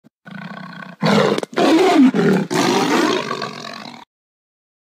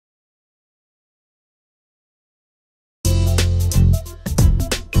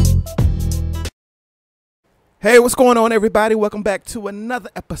Hey, what's going on, everybody? Welcome back to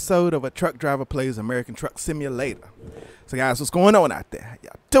another episode of A Truck Driver Plays American Truck Simulator. So, guys, what's going on out there? How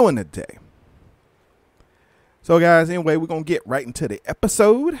y'all doing today? So, guys, anyway, we're going to get right into the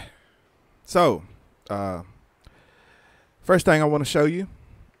episode. So, first thing I want to show you,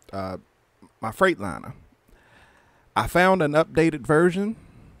 my Freightliner. I found an updated version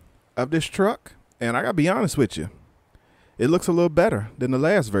of this truck, and I got to be honest with you, it looks a little better than the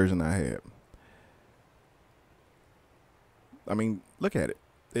last version I had. I mean, look at it.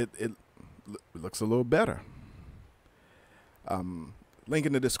 It looks a little better. Link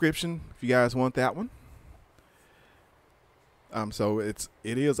in the description if you guys want that one. So it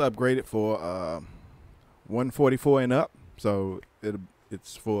is upgraded for 144 and up. So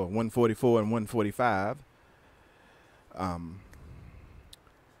it's for 144 and 145.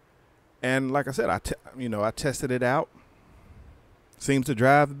 And like I said, I tested it out. Seems to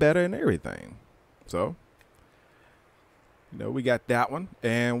drive better and everything. So, we got that one,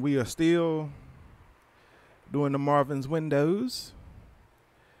 and we are still doing the Marvin's windows.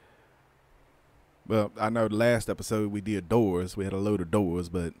 Well, I know the last episode we did doors. We had a load of doors,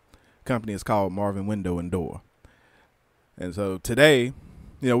 but the company is called Marvin Window and Door. And so today,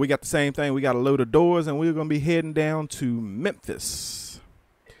 we got the same thing. We got a load of doors, and we're going to be heading down to Memphis.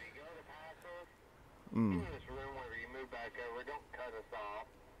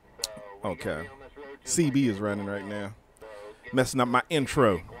 Okay. CB is running right now. Messing up my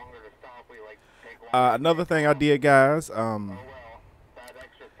intro. Another thing I did, guys,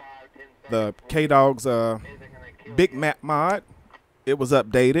 the K-Dog's Big Map mod, it was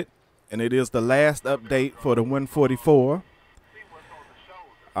updated, and it is the last update for the 144.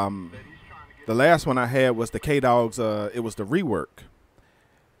 The last one I had was the K-Dog's, it was the rework,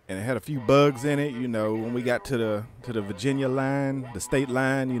 and it had a few bugs in it. When we got to the Virginia line, the state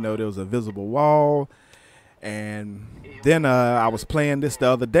line, there was a visible wall. And then I was playing this the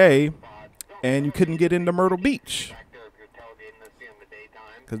other day, and you couldn't get into Myrtle Beach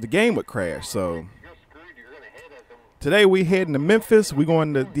because the game would crash. So today we heading to Memphis. We're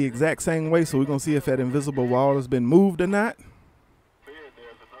going the exact same way, so we're going to see if that invisible wall has been moved or not.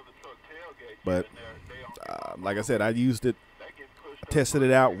 But like I said, I used it, tested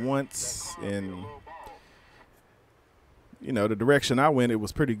it out once, and the direction I went, it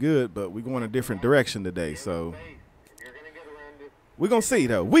was pretty good, but we're going a different direction today. So we're going to see,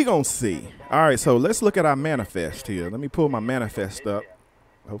 though. We're going to see. All right, so let's look at our manifest here. Let me pull my manifest up.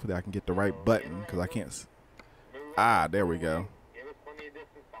 Hopefully I can get the right button because I can't. There we go.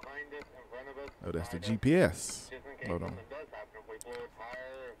 Oh, that's the GPS. Hold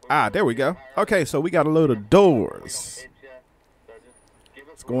on. There we go. Okay, so we got a load of doors.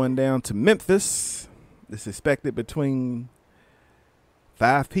 It's going down to Memphis. It's expected between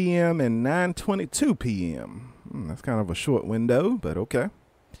 5 p.m. and 9:22 p.m. That's kind of a short window, but okay.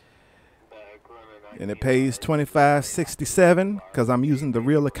 And it pays $25.67 because I'm using the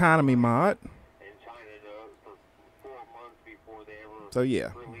Real Economy mod. So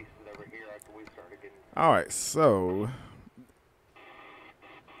yeah. All right, so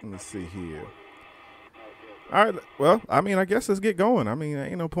let me see here. All right, well, I guess let's get going.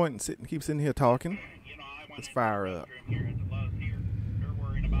 Ain't no point in keep sitting here talking. Let's fire up.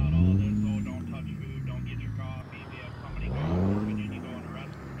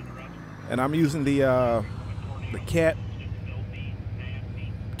 And I'm using the cat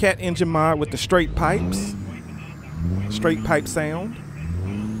engine mod with the straight pipes, straight pipe sound.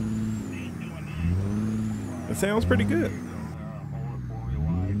 It sounds pretty good.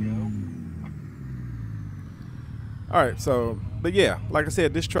 All right, so, but yeah, like I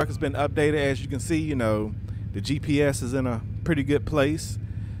said, this truck has been updated. As you can see, the GPS is in a pretty good place.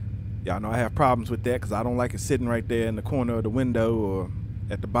 Y'all know I have problems with that because I don't like it sitting right there in the corner of the window or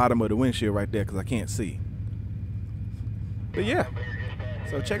at the bottom of the windshield right there because I can't see. But yeah,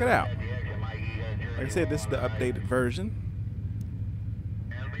 so check it out. Like I said, this is the updated version.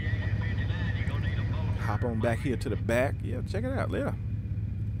 Hop on back here to the back. Yeah, check it out. Yeah.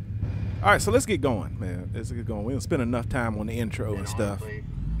 All right, so let's get going, man. Let's get going. We don't spend enough time on the intro and stuff.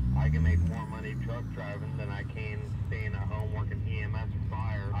 I can make more money truck driving than I can staying at home working EMS or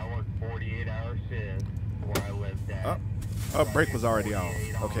fire. I work 48-hour shifts where I lived at. Brake was already off.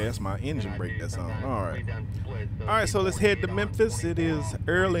 Okay, that's my engine brake that's on. All right. All right, so let's head to Memphis. It is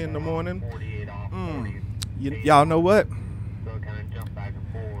early in the morning. Y'all know what?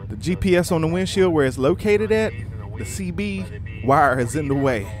 The GPS on the windshield where it's located at, the CB wire is in the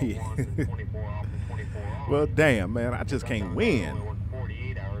way. Well, damn, man, I just can't win.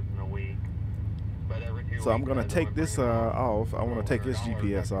 So I'm going to take this off. I want to take this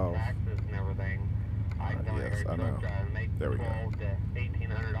GPS off. Yeah, Yes, I know. There we go. $1,200 to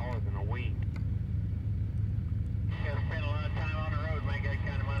 $1,800 in a week. Gotta spend a lot of time on the road, make that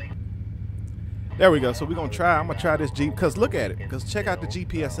kind of money. There we go. So we're gonna try. I'm gonna try this Jeep because look at it. Because check out the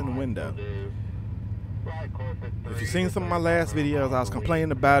GPS in the window. If you've seen some of my last videos, I was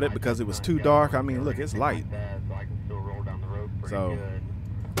complaining about it because it was too dark. I mean, look, it's light. So,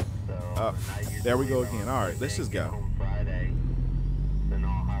 there we go again. All right, let's just go. Friday, then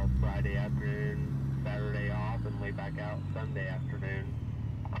I'll have Friday afternoon, Saturday off, and lay back out Sunday afternoon.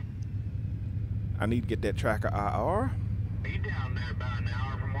 I need to get that tracker IR. Are you down there about an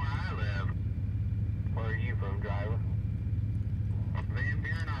hour from where I live? Where are you from, driver? Van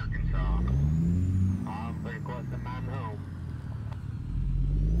Buren, Arkansas. I'm pretty close to mine home.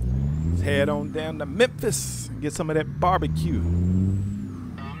 Let's head on down to Memphis and get some of that barbecue.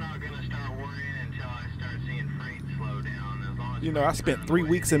 I'm not going to start worrying until I start seeing freight slow down. As long as You know, I spent 3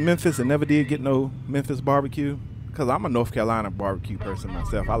 weeks in Memphis and never did get no Memphis barbecue because I'm a North Carolina barbecue person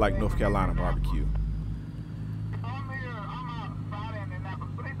myself. I like North Carolina barbecue.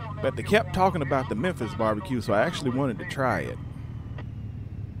 But they kept talking about the Memphis barbecue, so I actually wanted to try it.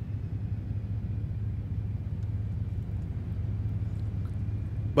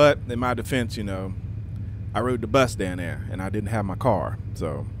 But in my defense, you know, I rode the bus down there and I didn't have my car,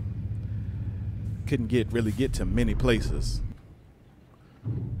 so couldn't really get to many places.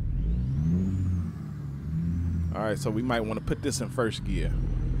 All right, so we might want to put this in first gear.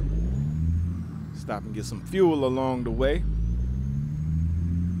 Stop and get some fuel along the way.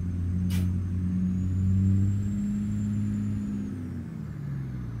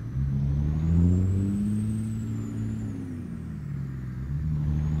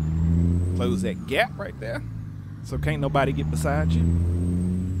 Close that gap right there, so can't nobody get beside you.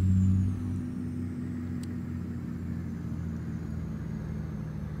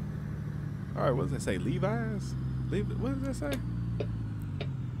 All right, what does that say? Levi's? What does that say?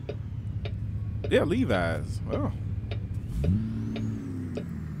 Yeah, Levi's. Oh.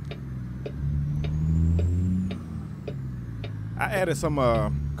 I added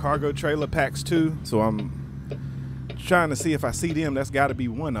some cargo trailer packs too, so I'm trying to see if I see them. That's got to be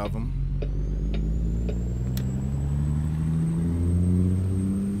one of them.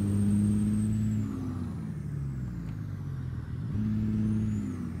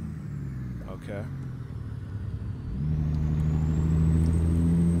 Okay.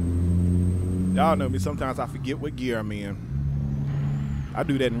 Y'all know me. Sometimes I forget what gear I'm in. I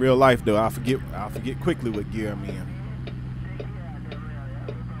do that in real life though. I'll forget quickly what gear I'm in.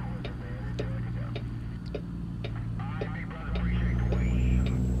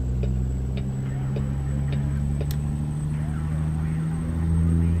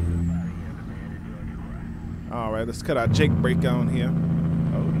 All right, let's cut our Jake brake on here.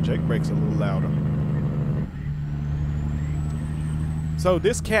 Oh, the Jake brake's a little louder. So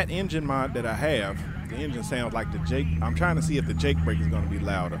this Cat engine mod that I have, the engine sounds like the Jake. I'm trying to see if the Jake brake is going to be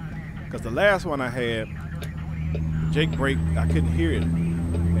louder, because the last one I had, the Jake brake, I couldn't hear it,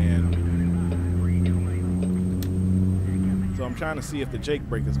 man. So I'm trying to see if the Jake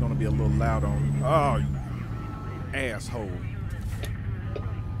brake is going to be a little loud on. Oh, you asshole!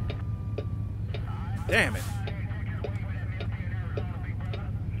 Damn it!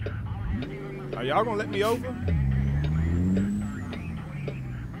 Are y'all gonna let me over?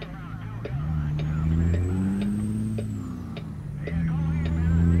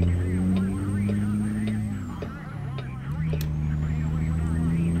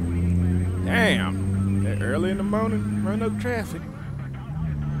 Damn, that early in the morning, Roanoke traffic.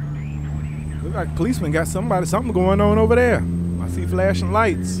 Look like policeman got something going on over there. I see flashing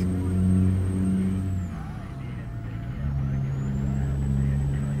lights.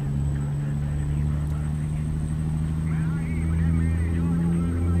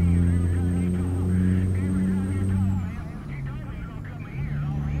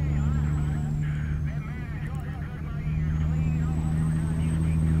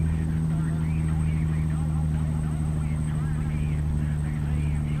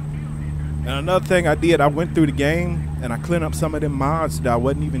 And another thing I did, I went through the game and I cleaned up some of them mods that I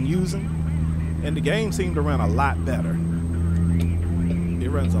wasn't even using, and the game seemed to run a lot better. It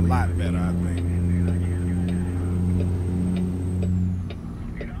runs a lot better, I think.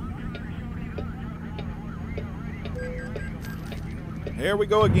 Here we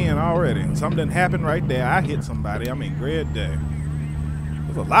go again already. Something happened right there. I hit somebody. I mean, great day.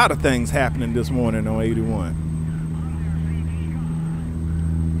 There's a lot of things happening this morning on 81.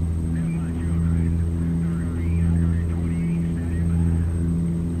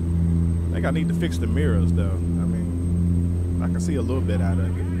 I think I need to fix the mirrors though. I mean, I can see a little bit out of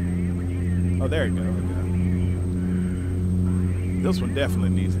it. Oh, there you go. Okay. This one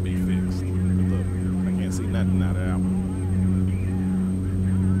definitely needs to be fixed. Look, I can't see nothing out of that one.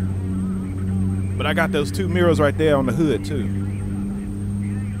 But I got those two mirrors right there on the hood too.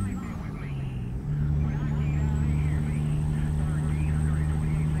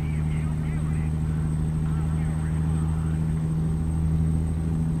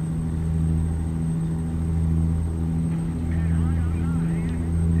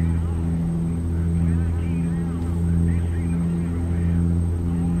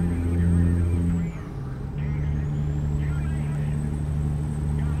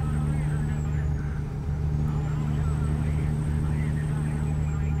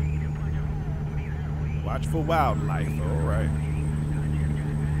 Watch for wildlife, all right.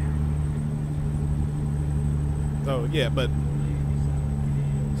 So yeah, but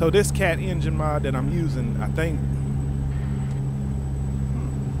so this cat engine mod that I'm using, I think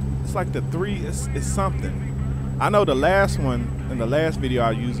it's like the 3, it's something. I know the last one in the last video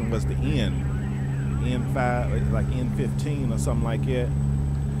I was using was the N5, like N15 or something like that.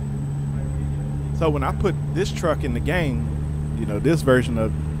 So when I put this truck in the game, you know, this version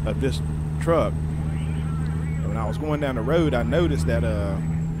of this truck, when I was going down the road, I noticed that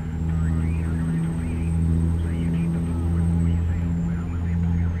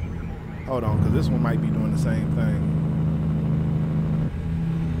hold on, because this one might be doing the same thing.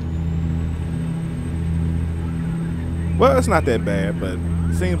 Well, it's not that bad, but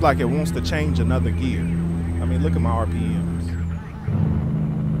it seems like it wants to change another gear. I mean, look at my RPMs.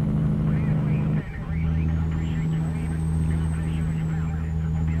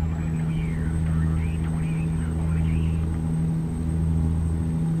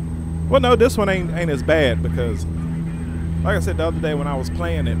 Well, no, this one ain't as bad because, like I said the other day when I was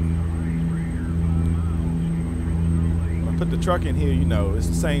playing it, when I put the truck in here, you know, it's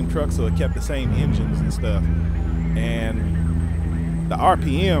the same truck, so it kept the same engines and stuff. And the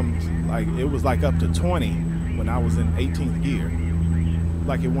RPMs, like, it was like up to 20 when I was in 18th gear.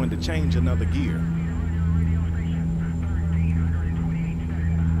 Like it wanted to change another gear.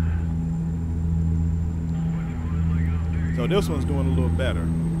 So this one's doing a little better.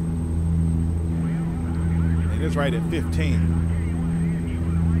 It's right at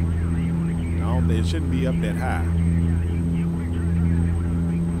 15. No, it shouldn't be up that high.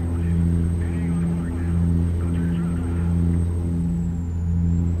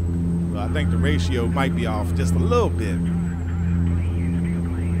 Well, I think the ratio might be off just a little bit.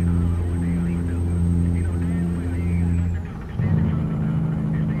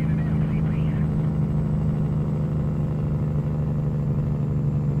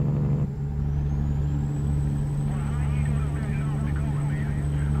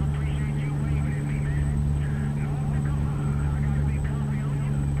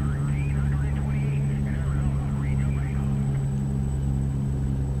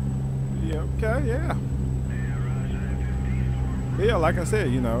 Okay, yeah. Yeah, like I said,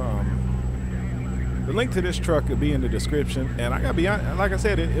 you know, the link to this truck will be in the description, and I gotta be honest, like I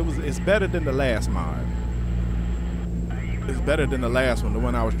said, it's better than the last mod. It's better than the last one, the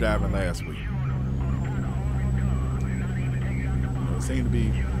one I was driving last week. It seemed to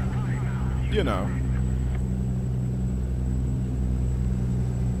be, you know.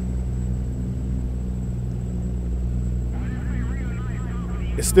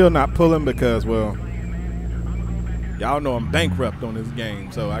 It's still not pulling because, well, y'all know I'm bankrupt on this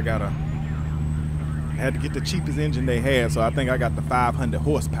game, so I had to get the cheapest engine they had, so I think I got the 500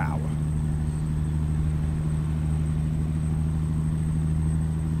 horsepower.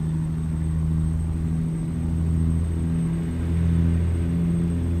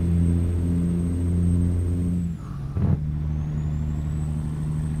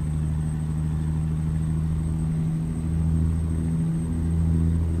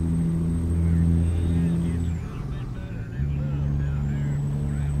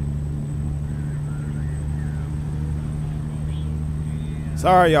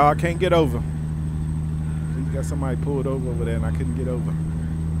 Sorry, y'all, I can't get over. We got somebody pulled over there and I couldn't get over.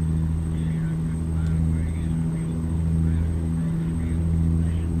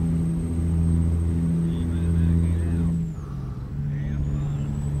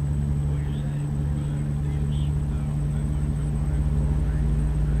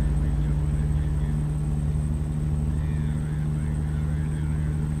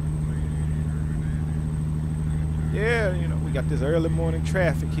 Yeah, you know, we got this early morning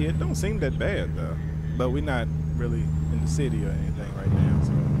traffic here. It don't seem that bad though, but we're not really in the city or anything right now.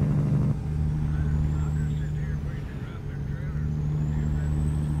 So.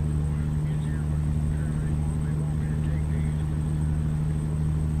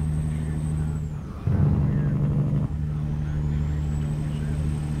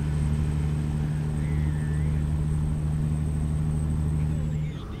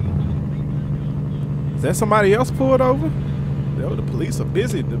 Is that somebody else pulled over? Yo, the police are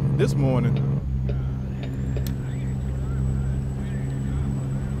busy this morning.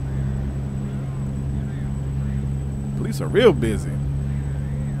 Police are real busy.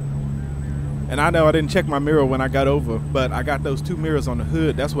 And I know I didn't check my mirror when I got over, but I got those 2 mirrors on the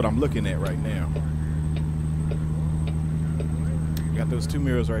hood. That's what I'm looking at right now. Got those 2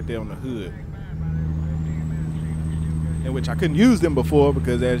 mirrors right there on the hood. In which I couldn't use them before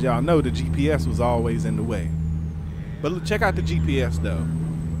because, as y'all know, the GPS was always in the way. But look, check out the GPS though.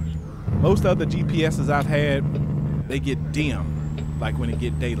 Most other GPSs I've had, they get dim, like when it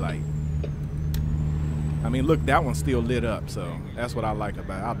get daylight. I mean, look, that one's still lit up, so that's what I like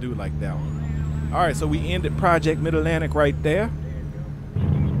about it. I do like that one. All right, so we ended Project Mid-Atlantic right there.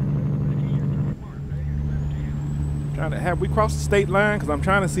 Trying to have we crossed the state line because I'm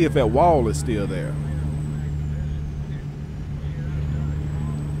trying to see if that wall is still there.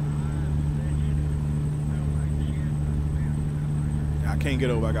 I can't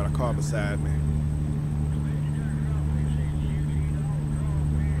get over. I got a car beside me.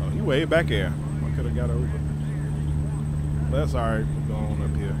 Oh, he way back there. I could have got over. But that's all right. We're going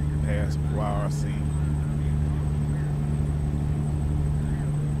up here past YRC.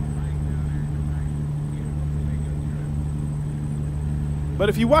 But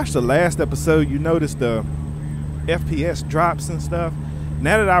if you watched the last episode, you noticed the FPS drops and stuff.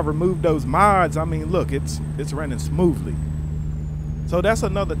 Now that I've removed those mods, I mean, look, it's running smoothly. So that's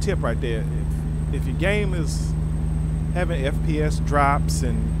another tip right there. If your game is having FPS drops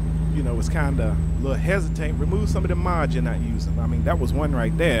and, you know, it's kind of a little hesitant, remove some of the mods you're not using. I mean, that was one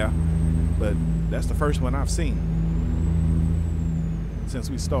right there, but that's the first one I've seen since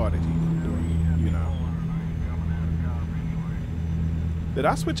we started doing, you know. Did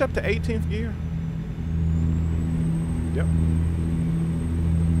I switch up to 18th gear? Yep.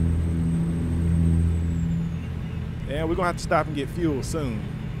 Yeah, we're gonna have to stop and get fuel soon.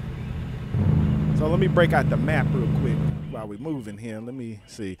 So let me break out the map real quick while we're moving here. Let me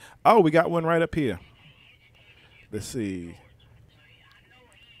see. Oh, we got one right up here. Let's see.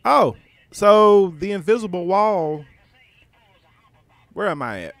 Oh, so the invisible wall. Where am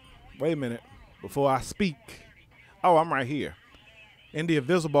I at? Wait a minute. Before I speak. Oh, I'm right here. And the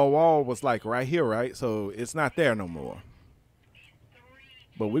invisible wall was like right here, right? So it's not there no more.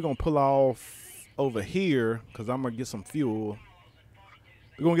 But we're gonna pull off over here because I'm gonna get some fuel.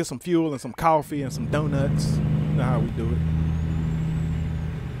 We're gonna get some fuel and some coffee and some donuts. You know how we do it.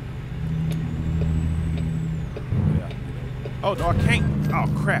 Yeah. Oh no, I can't. Oh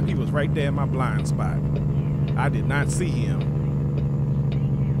crap, he was right there in my blind spot. I did not see him.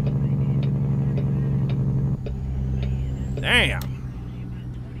 Damn.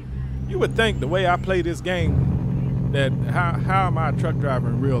 You would think the way I play this game that how am I a truck driver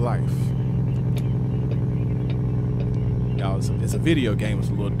in real life? Y'all, it's a video game. It's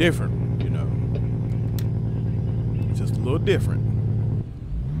a little different, you know. It's just a little different.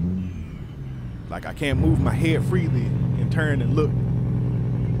 Like I can't move my head freely and turn and look.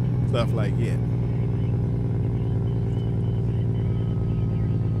 Stuff like that.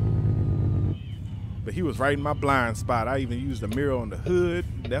 But he was right in my blind spot. I even used a mirror on the hood.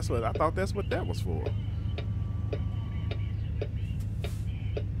 That's what I thought. That's what that was for.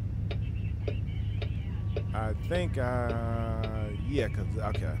 I think yeah, cause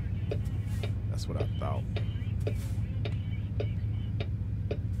okay, that's what I thought.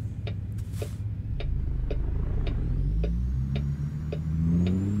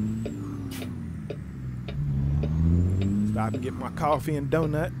 Stop and get my coffee and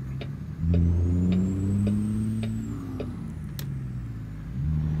donut.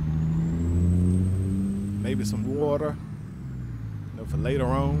 Maybe some water, you know, for later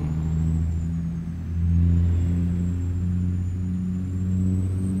on.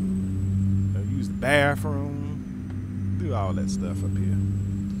 Use the bathroom, do all that stuff up here.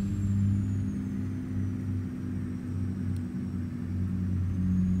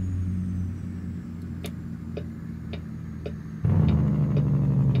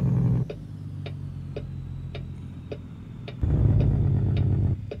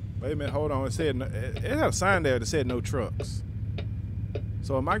 Wait a minute, hold on. It said it had a sign there that said no trucks.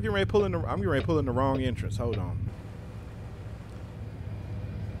 So am I getting ready to pull in the? I'm getting ready to pull in the wrong entrance. Hold on.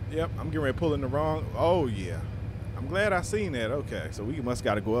 Yep, I'm getting ready to pull in the wrong. Oh yeah, I'm glad I seen that. Okay, so we must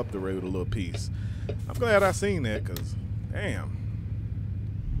got to go up the road a little piece. I'm glad I seen that because, damn.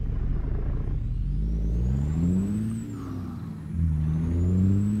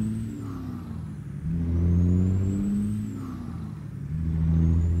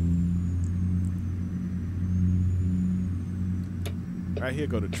 Right here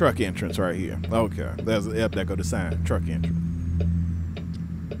go to truck entrance right here. Okay. There's yep, that go to sign. Truck entrance.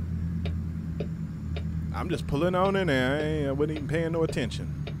 I'm just pulling on in there. I wasn't even paying no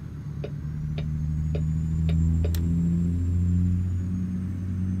attention.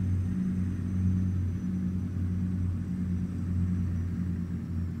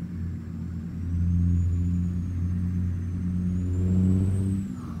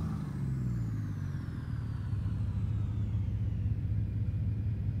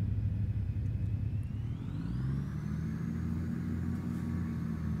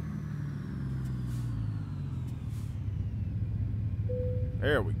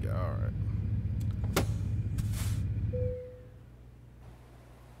 There we go. All right.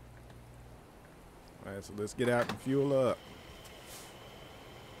 All right, so let's get out and fuel up.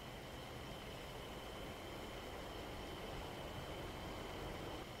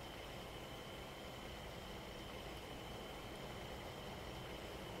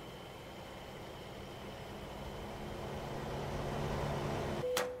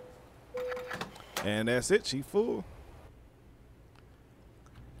 And that's it. She full.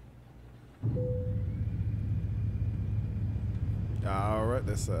 All right,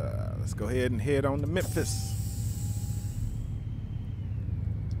 let's go ahead and head on to Memphis.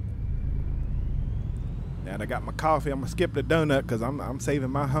 Now that I got my coffee, I'm gonna skip the donut because I'm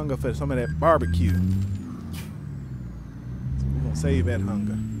saving my hunger for some of that barbecue. So we're gonna save that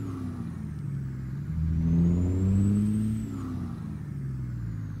hunger.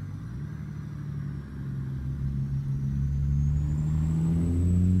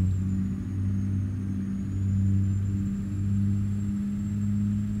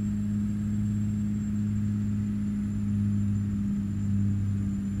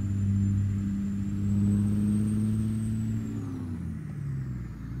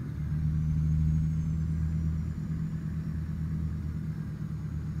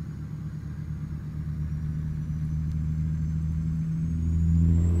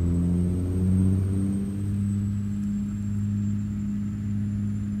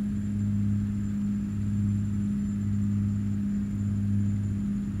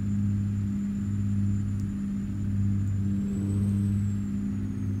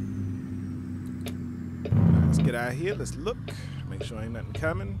 Get out of here. Let's look. Make sure ain't nothing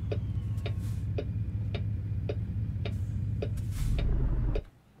coming.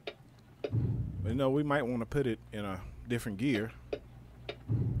 But you know, we might want to put it in a different gear.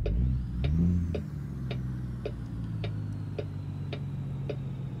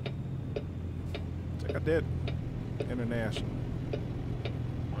 Check out that international.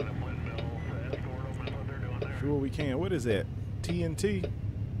 Sure we can. What is that? TNT?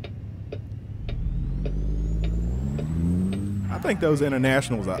 I think those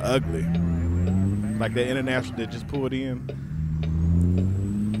internationals are ugly. Like the international that just pulled in.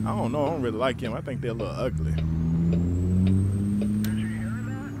 I don't know. I don't really like him. I think they're a little ugly.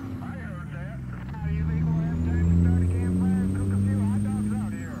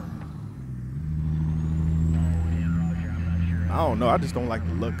 I don't know. I just don't like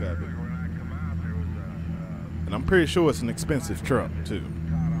the look of it. And I'm pretty sure it's an expensive truck, too.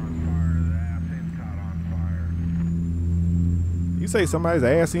 You say somebody's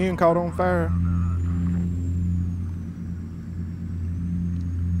ass end caught on fire?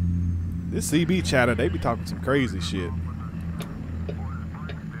 This CB chatter, they be talking some crazy shit.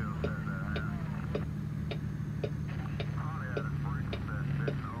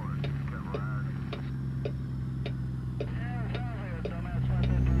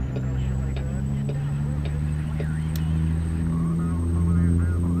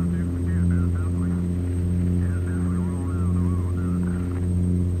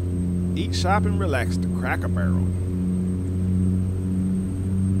 Eat, shop, and relax to Cracker Barrel.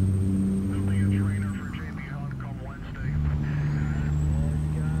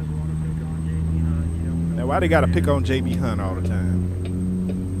 Now, why they gotta pick on JB Hunt all the time?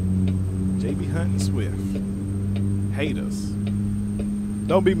 JB Hunt and Swift. Haters.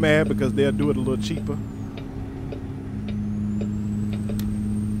 Don't be mad because they'll do it a little cheaper.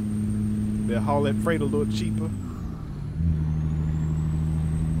 They'll haul that freight a little cheaper.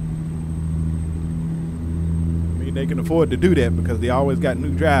 They can afford to do that because they always got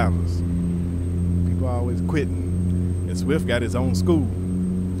new drivers. People are always quitting. And Swift got his own school.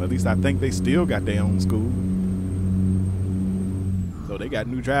 At least I think they still got their own school. So they got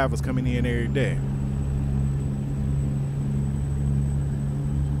new drivers coming in every day.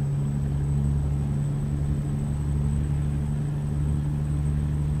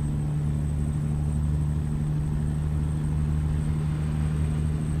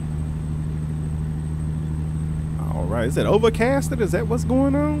 right. Is it overcasted? Is that what's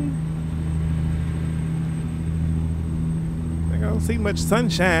going on? I don't see much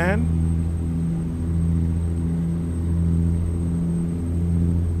sunshine.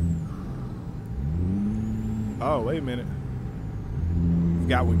 Oh, wait a minute.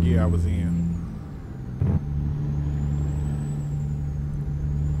 Forgot what gear I was in.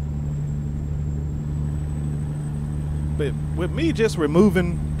 But with me just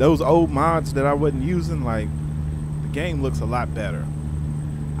removing those old mods that I wasn't using, like, the game looks a lot better.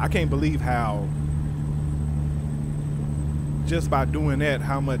 I can't believe how, just by doing that,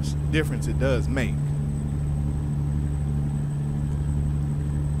 how much difference it does make.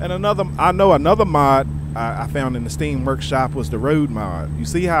 And I know another mod I found in the Steam Workshop was the road mod. You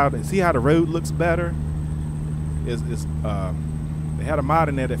see how the road looks better? They had a mod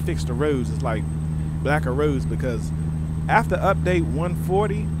in there that fixed the roads. It's like blacker roads, because after update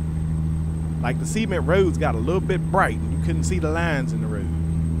 140, like, the cement roads got a little bit bright and you couldn't see the lines in the road.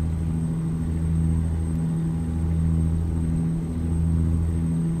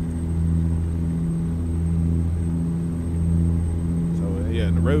 So yeah,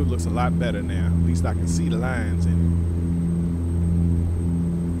 the road looks a lot better now. At least I can see the lines in it.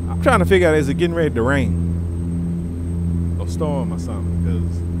 I'm trying to figure out, is it getting ready to rain or storm or something,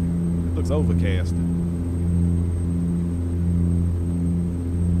 because it looks overcast.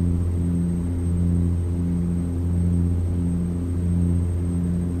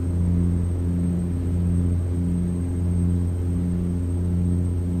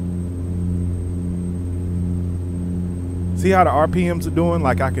 See how the RPMs are doing?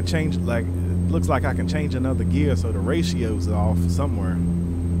 Like, I could change, like, it looks like I can change another gear, so the ratios are off somewhere.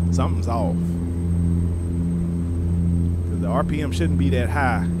 Something's off. Because the RPM shouldn't be that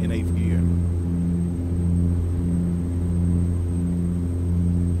high in 8th gear.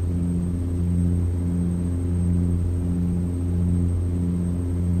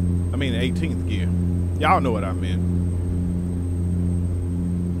 I mean 18th gear. Y'all know what I meant.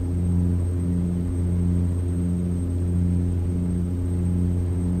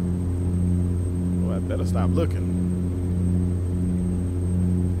 Better stop looking.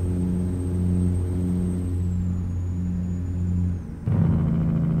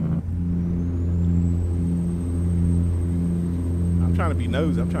 I'm trying to be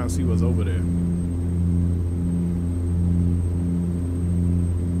nosy. I'm trying to see what's over there.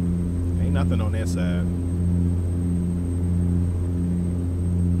 Ain't nothing on that side.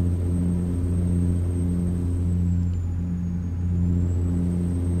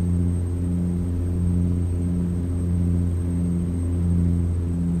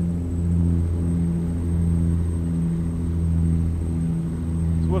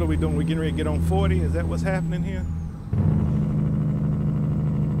 What are we doing? We getting ready to get on 40? Is that what's happening here?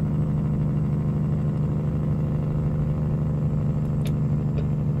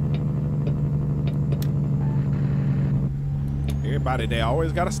 Everybody, they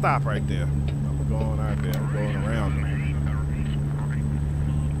always got to stop right there. I'm going out there. I'm going around them.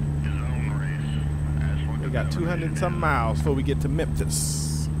 We got 200 and some miles before we get to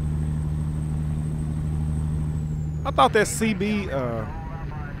Memphis. I thought that CB,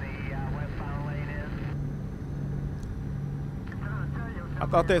 I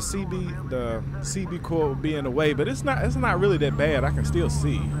thought that the CB core would be in the way, but it's not really that bad. I can still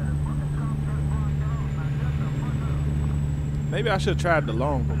see. Maybe I should have tried the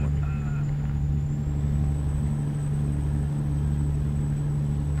longer one.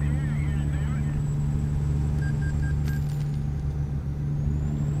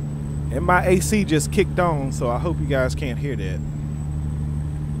 And my AC just kicked on, so I hope you guys can't hear that.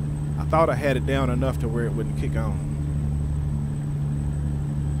 I thought I had it down enough to where it wouldn't kick on.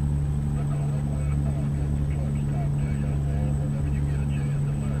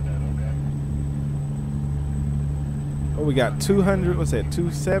 Oh, we got 200, what's that,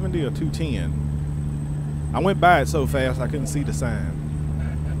 270 or 210? I went by it so fast I couldn't see the sign.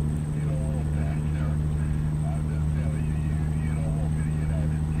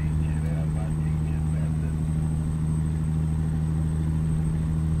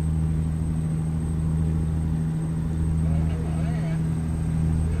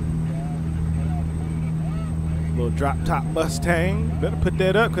 Little drop top Mustang. Better put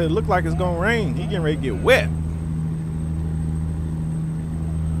that up because it looked like it's gonna rain. He getting ready to get wet.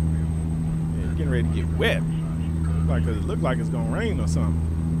 Yeah, getting ready to get wet. Like, cause it looked like it's gonna rain or something.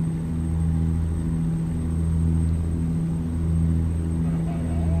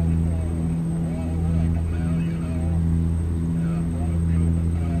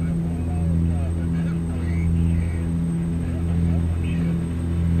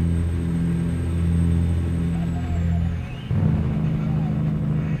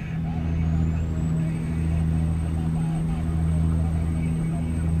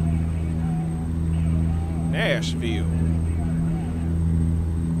 Nashville.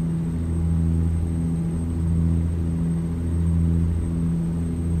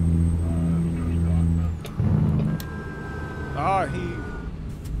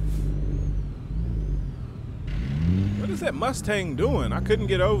 What is that Mustang doing? I couldn't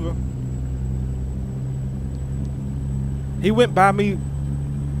get over. He went by me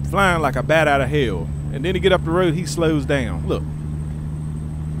flying like a bat out of hell. And then he get up the road, he slows down. Look.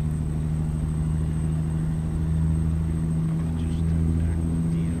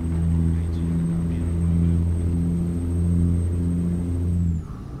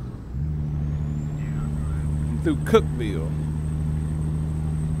 Through Cookville.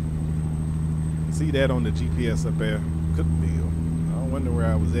 See that on the GPS up there, Cookville. I wonder where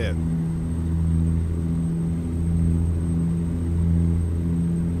I was at.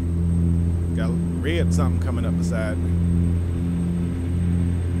 Got red something coming up beside me.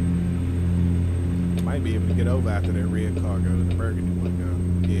 Might be able to get over after that red car goes to the burgundy one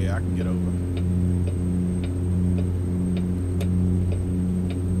go. Yeah, I can get over.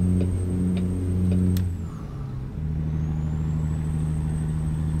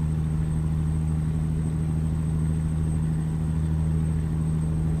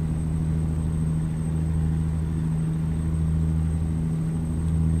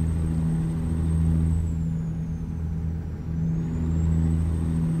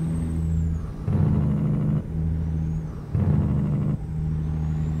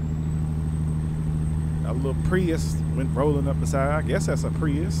 Prius went rolling up beside. I guess that's a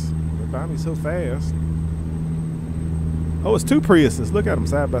Prius. Went by me so fast. Oh, it's two Priuses. Look at them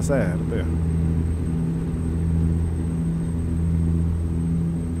side by side up there.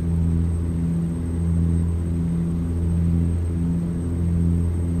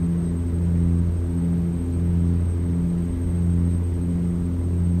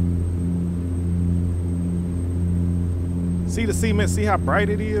 See the cement? See how bright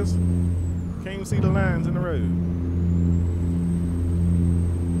it is? Can't even see the lines in the road.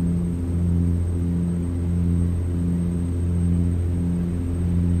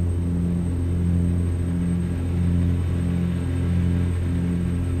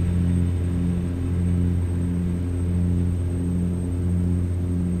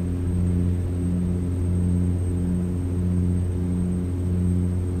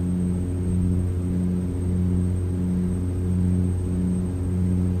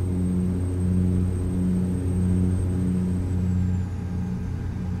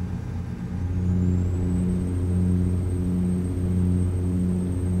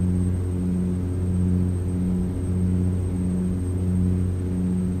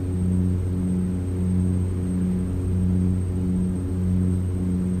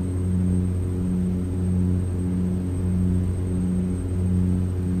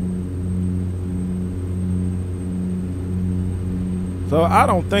 So I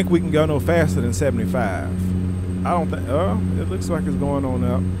don't think we can go no faster than 75. I don't think, it looks like it's going on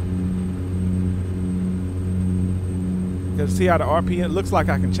up. Because see how the RPM, it looks like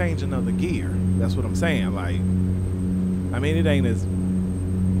I can change another gear. That's what I'm saying. Like, I mean, it ain't as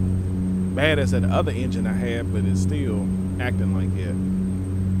bad as that other engine I had, but it's still acting like it.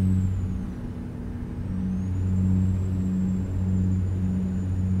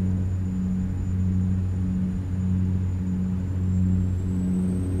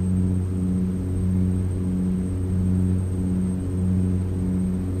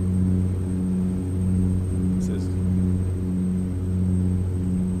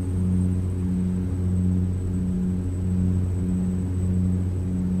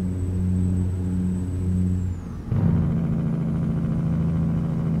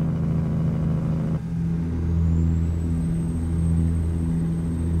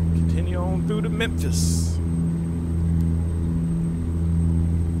 Through to Memphis.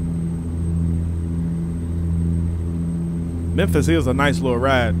 Memphis is a nice little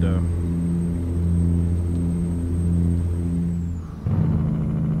ride though.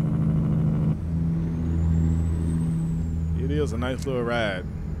 It is a nice little ride,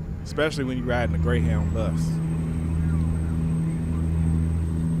 especially when you ride in a Greyhound bus.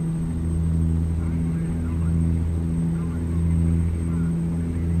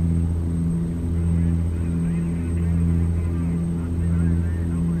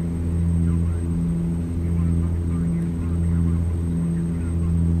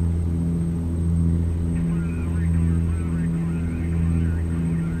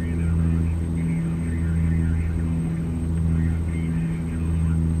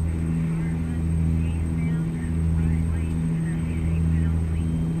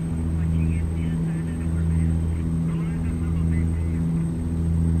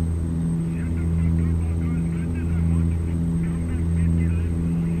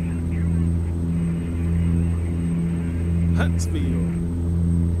 Huntsville.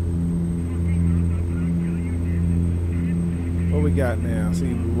 What we got now?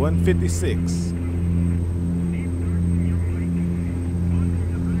 See, 156.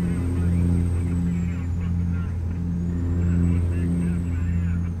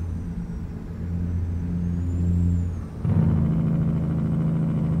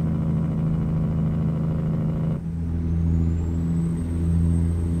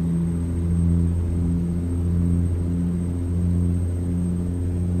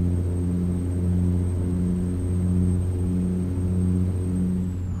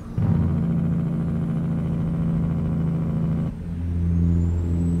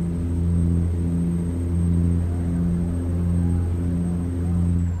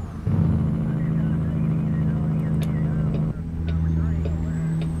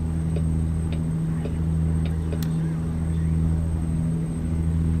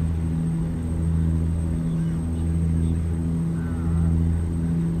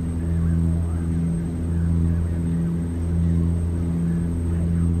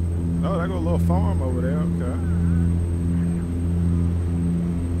 Farm over there, okay.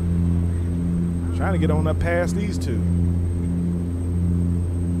 Trying to get on up past these two.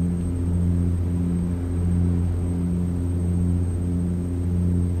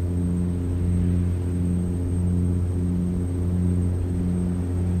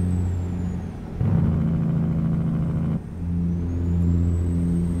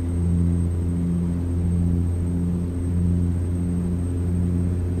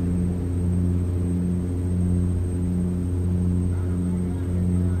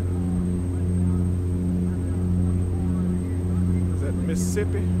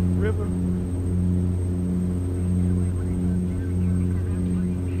 Mississippi River.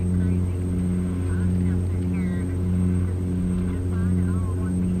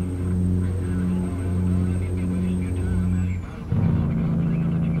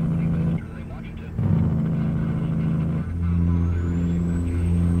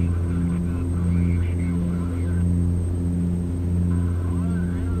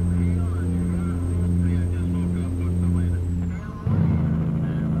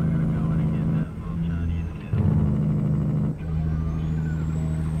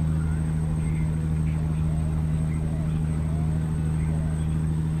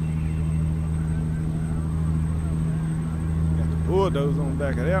 Bulldoze on the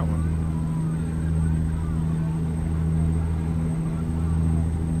back of that one.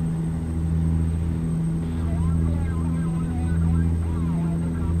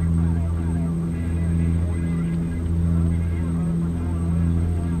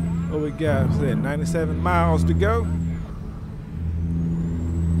 What we got? What's that? 97 miles to go.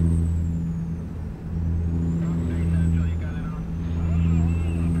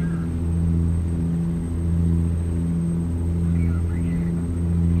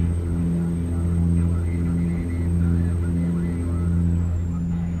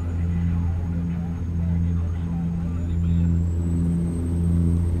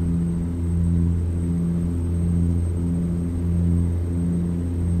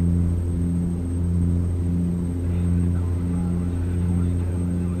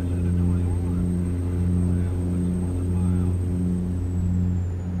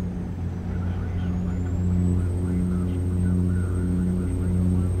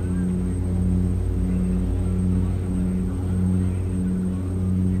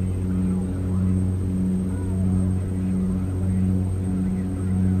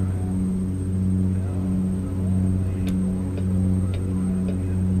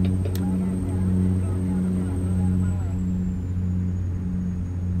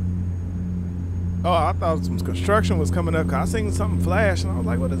 Oh, I thought some construction was coming up. I seen something flash, and I was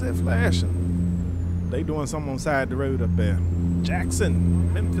like, what is that flashing? They doing something on the side of the road up there.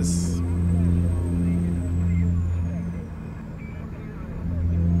 Jackson, Memphis.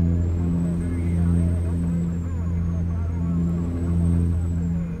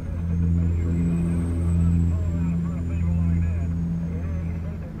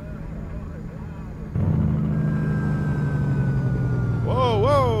 Whoa,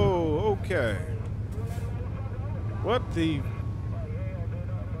 whoa, okay. What the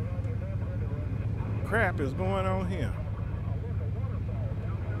crap is going on here?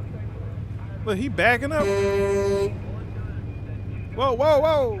 Look, he backing up. Whoa, whoa,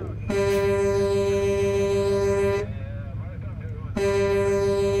 whoa.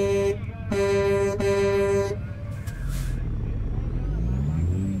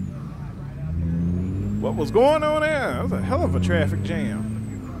 What was going on there? That was a hell of a traffic jam.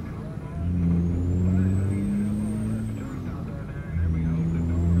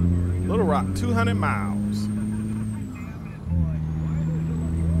 Little Rock, 200 miles.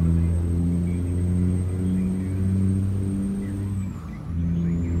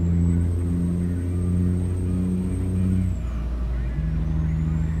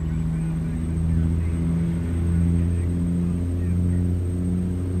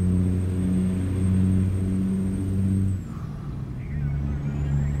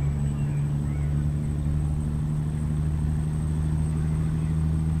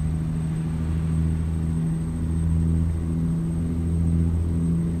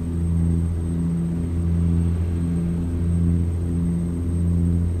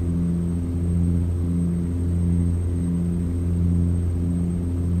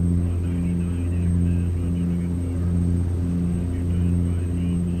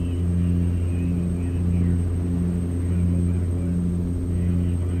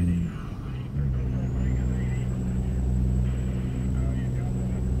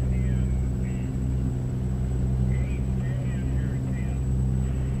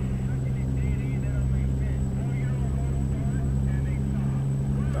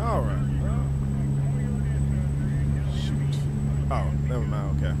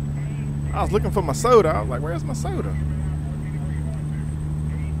 okay. I was looking for my soda. I was like, where's my soda?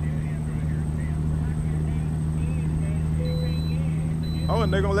 Oh,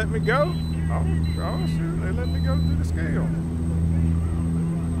 and they're gonna let me go? Oh shoot, they let me go through the scale.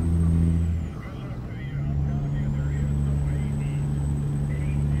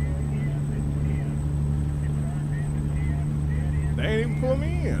 They ain't even pull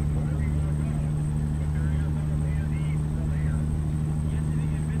me in.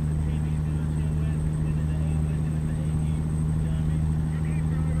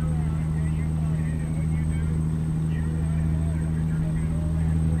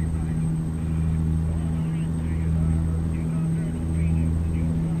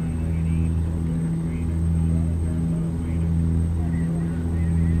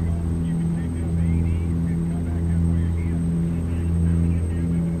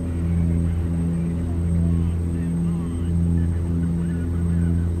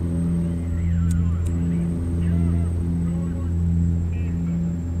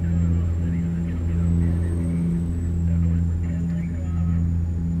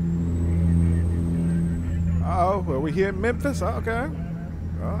 Well, we here in Memphis? Okay.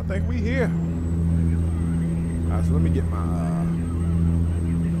 Well, I think we here. All right, so let me get my...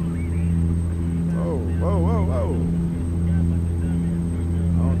 Whoa.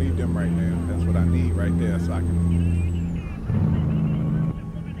 I don't need them right now. That's what I need right there so I can...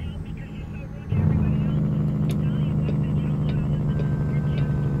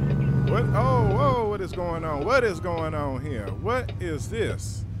 What? Oh, whoa, what is going on? What is going on here? What is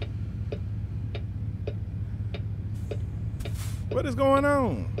this? What is going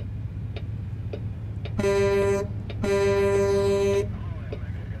on?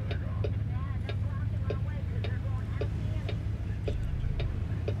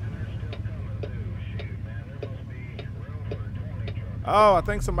 Oh, I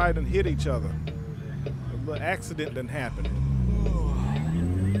think somebody done hit each other. A little accident done happened.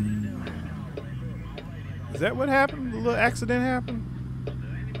 Is that what happened? A little accident happened?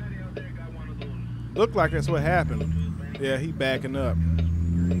 Looked like that's what happened. Yeah, he backing up.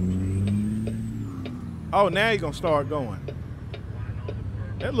 Oh, now he gonna start going.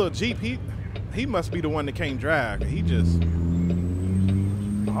 That little Jeep, he must be the one that can't drive. He just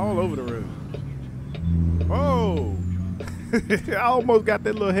all over the road. Oh, I almost got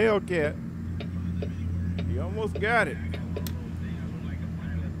that little Hellcat. He almost got it.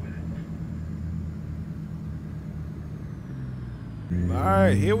 All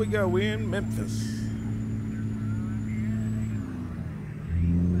right, here we go. We're in Memphis.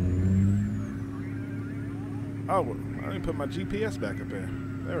 Oh, I didn't put my GPS back up there.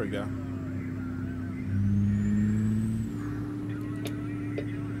 There we go.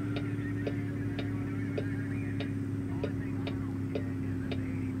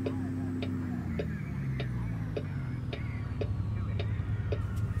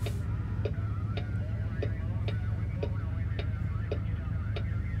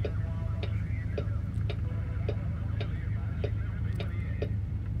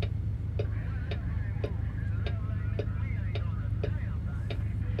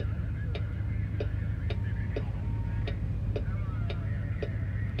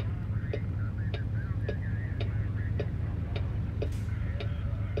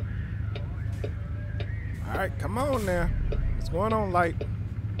 All right, come on now. What's going on, light?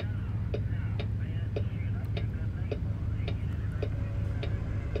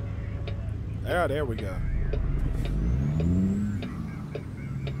 There we go.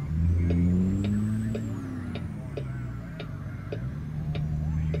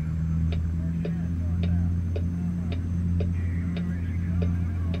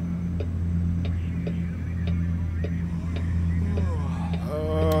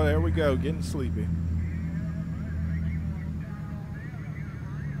 Oh, there we go, getting sleepy.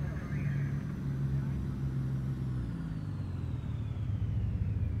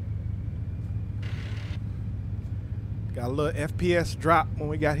 Got a little FPS drop when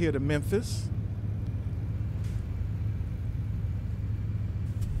we got here to Memphis.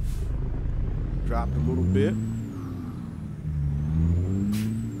 Dropped a little bit.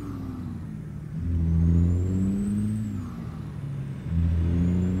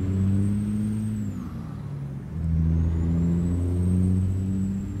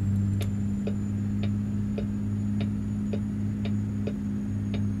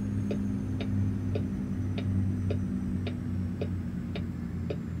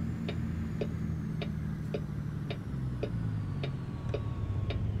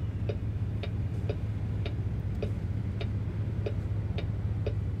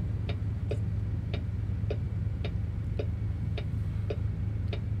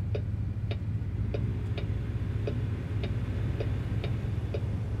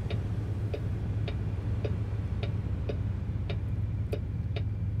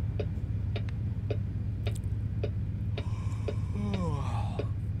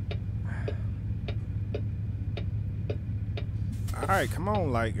 All right, come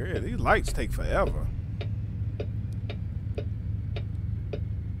on, like, yeah, these lights take forever.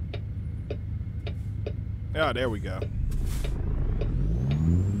 Oh, there we go.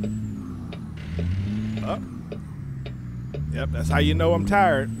 Up. Yep, that's how you know I'm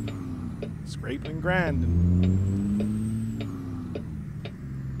tired. Scraping and grinding.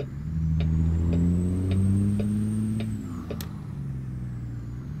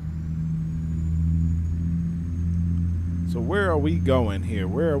 So where are we going here?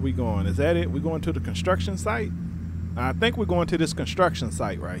 Where are we going? Is that it? We're going to the construction site? I think we're going to this construction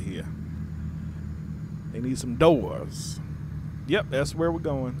site right here. They need some doors. Yep, that's where we're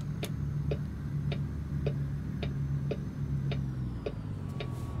going.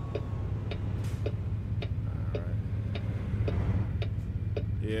 All right.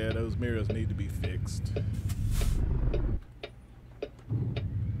 Yeah, those mirrors need to be fixed.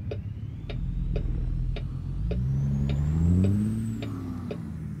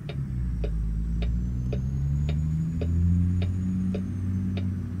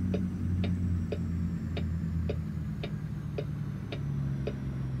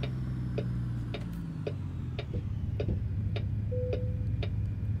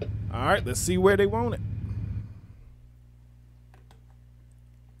 All right, let's see where they want it.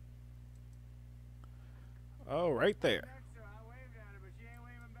 Oh, right there.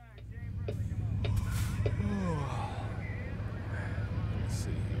 Let's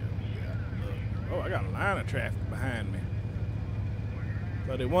see here. Oh, I got a line of traffic behind me.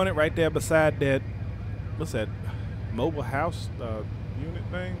 So they want it right there beside that, what's that, mobile house unit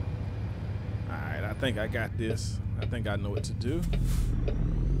thing? All right, I think I got this. I think I know what to do.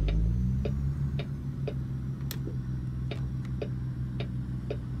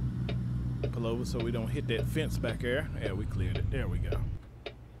 Pull over so we don't hit that fence back there. Yeah, we cleared it. There we go.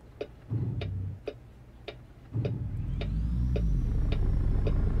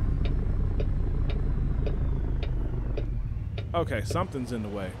 Okay, something's in the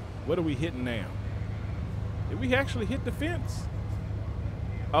way. What are we hitting now? Did we actually hit the fence?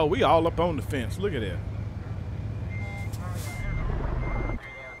 Oh, we all up on the fence. Look at that.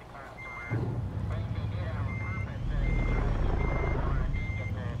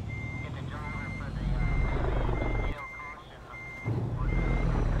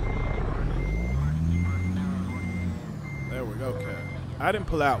 There we go. Okay. I didn't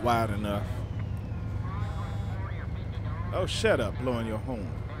pull out wide enough. Oh, shut up, blowing your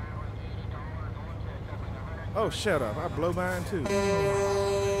horn. Oh, shut up. I blow mine too.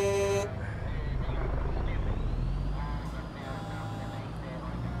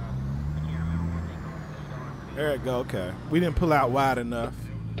 There it go. Okay. We didn't pull out wide enough.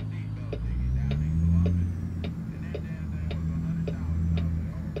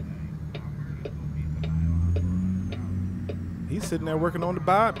 He's sitting there working on the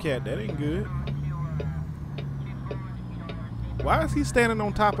Bobcat. That ain't good. Why is he standing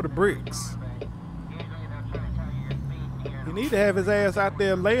on top of the bricks? He need to have his ass out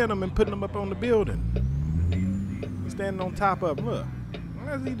there laying them and putting them up on the building. He's standing on top of them. Look.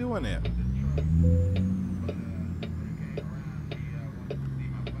 Why is he doing that?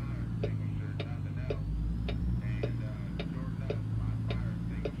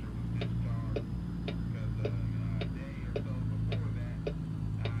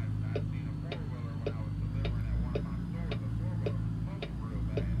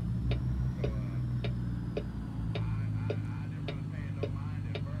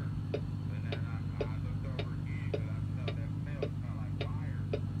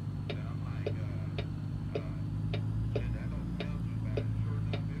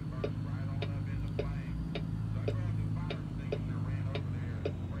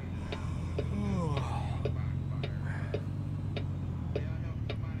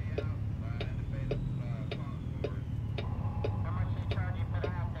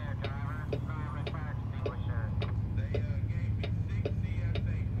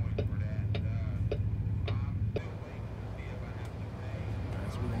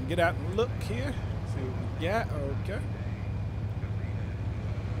 Get out and look here. See what we got. Okay.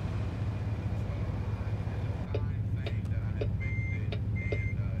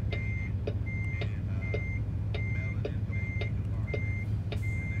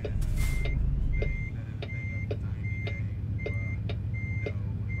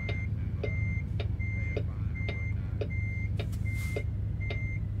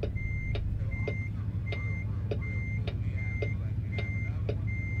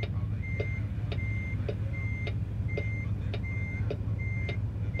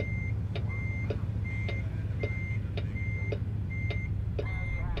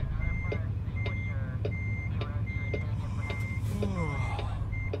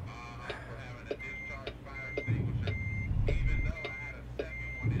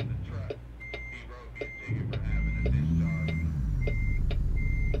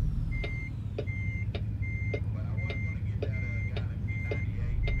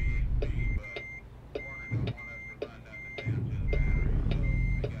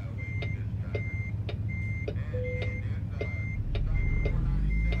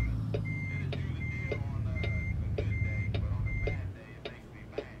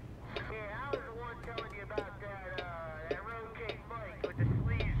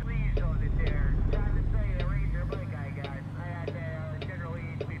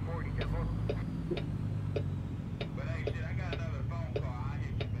 But hey, shit, I got another phone call. I'll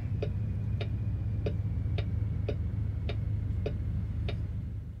hit you back.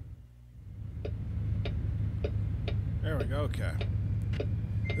 There we go. Okay.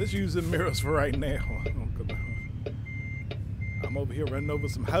 Let's use the mirrors for right now. I'm over here running over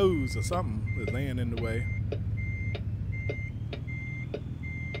some hose or something that's laying in the way.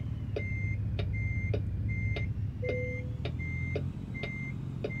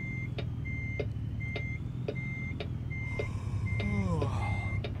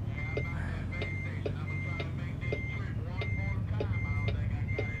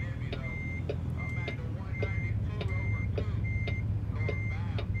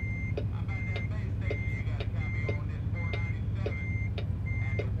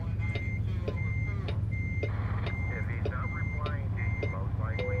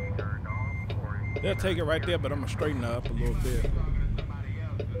 They'll take it right there, but I'm going to straighten her up a little bit.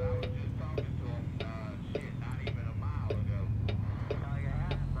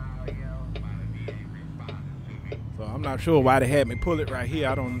 So I'm not sure why they had me pull it right here.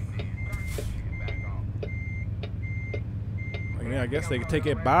 I don't... I guess they could take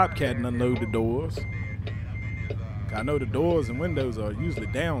that Bobcat and unload the doors. I know the doors and windows are usually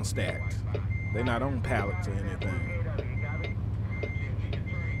down stacked. They're not on pallets or anything.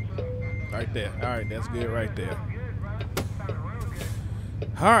 Right there. All right, that's good right there.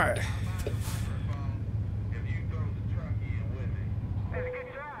 All right.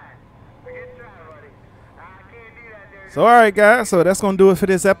 So, all right, guys. So that's going to do it for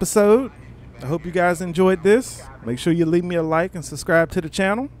this episode. I hope you guys enjoyed this. Make sure you leave me a like and subscribe to the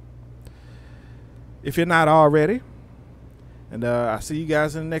channel if you're not already. And I'll see you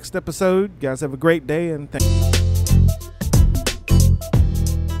guys in the next episode. You guys have a great day, and thank you.